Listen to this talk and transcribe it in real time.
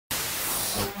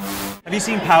Have you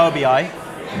seen Power BI?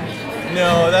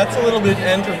 No, that's a little bit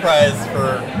enterprise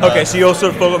for. Okay, so you're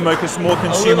sort of focused more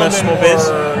consumer, small biz.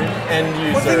 End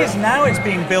user. Well, the thing is, now it's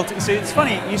being built. So it's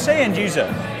funny. You say end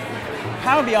user.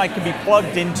 Power BI can be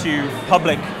plugged into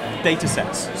public data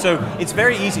sets. So it's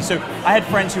very easy. So I had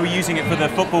friends who were using it for the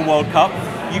Football World Cup.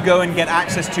 You go and get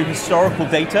access to historical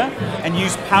data and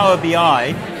use Power BI.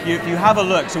 You have a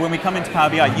look. So when we come into Power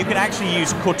BI, you can actually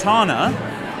use Cortana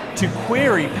to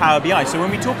query Power BI. So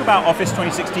when we talk about Office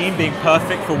 2016 being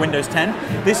perfect for Windows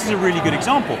 10, this is a really good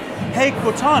example. Hey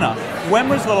Cortana, when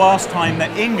was the last time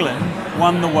that England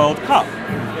won the World Cup?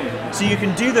 So you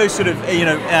can do those sort of,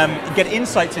 get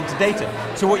insights into data.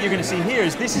 So what you're going to see here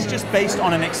is this is just based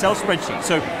on an Excel spreadsheet.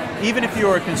 So even if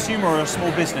you're a consumer or a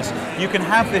small business, you can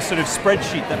have this sort of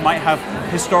spreadsheet that might have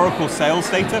historical sales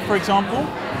data, for example.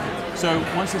 So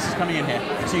once this is coming in here,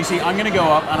 so you see I'm going to go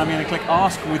up and I'm going to click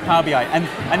Ask with Power BI. And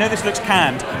I know this looks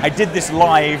canned. I did this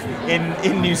live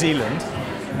in New Zealand.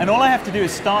 And all I have to do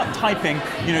is start typing,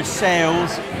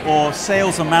 sales or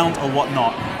sales amount or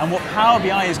whatnot. And what Power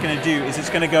BI is going to do is it's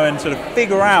going to go and sort of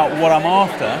figure out what I'm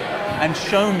after and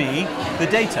show me the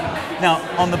data. Now,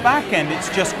 on the back end, it's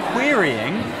just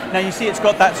querying. Now you see it's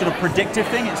got that sort of predictive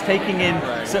thing. It's taking in,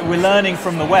 so we're learning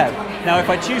from the web. Now, if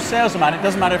I choose sales amount, it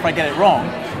doesn't matter if I get it wrong.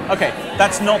 Okay,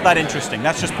 that's not that interesting.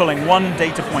 That's just pulling one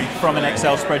data point from an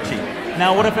Excel spreadsheet.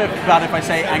 Now, what about if I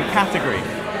say, and category?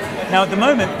 Now, at the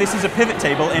moment, this is a pivot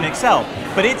table in Excel,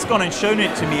 but it's gone and shown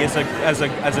it to me as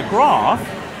a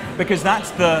graph, because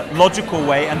that's the logical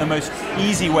way and the most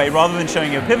easy way, rather than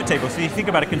showing you a pivot table. So you think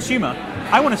about a consumer,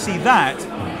 I want to see that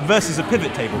versus a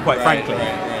pivot table, quite frankly.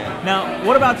 Now,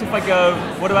 what about if I go,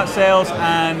 what about sales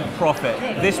and profit?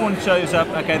 This one shows up,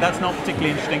 okay, that's not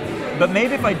particularly interesting, but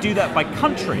maybe if I do that by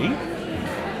country,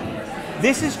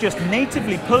 this is just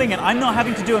natively pulling it. I'm not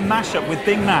having to do a mashup with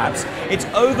Bing Maps. It's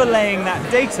overlaying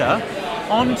that data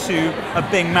onto a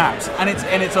Bing Maps, and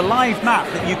it's a live map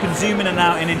that you can zoom in and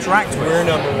out and interact with. We're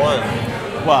number one.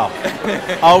 Well,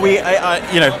 are we?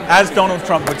 As Donald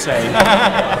Trump would say,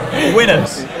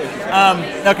 winners.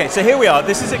 Okay, so here we are.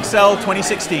 This is Excel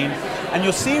 2016, and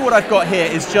you'll see what I've got here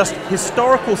is just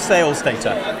historical sales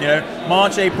data.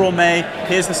 March, April, May.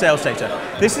 Here's the sales data.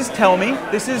 This is Tell Me.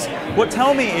 What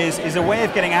Tell Me is a way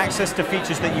of getting access to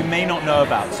features that you may not know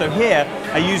about. So here,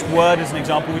 I used Word as an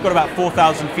example. We've got about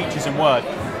 4,000 features in Word.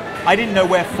 I didn't know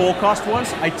where forecast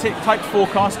was. I typed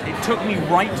forecast. It took me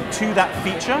right to that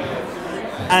feature,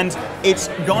 and it's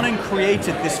gone and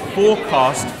created this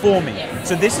forecast for me.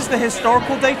 So this is the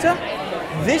historical data.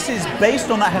 This is based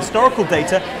on that historical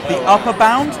data, the upper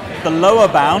bound, the lower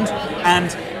bound,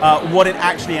 and what it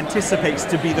actually anticipates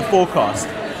to be the forecast.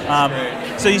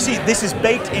 So you see, this is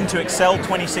baked into Excel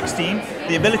 2016,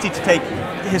 the ability to take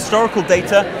historical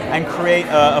data and create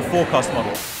a forecast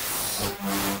model.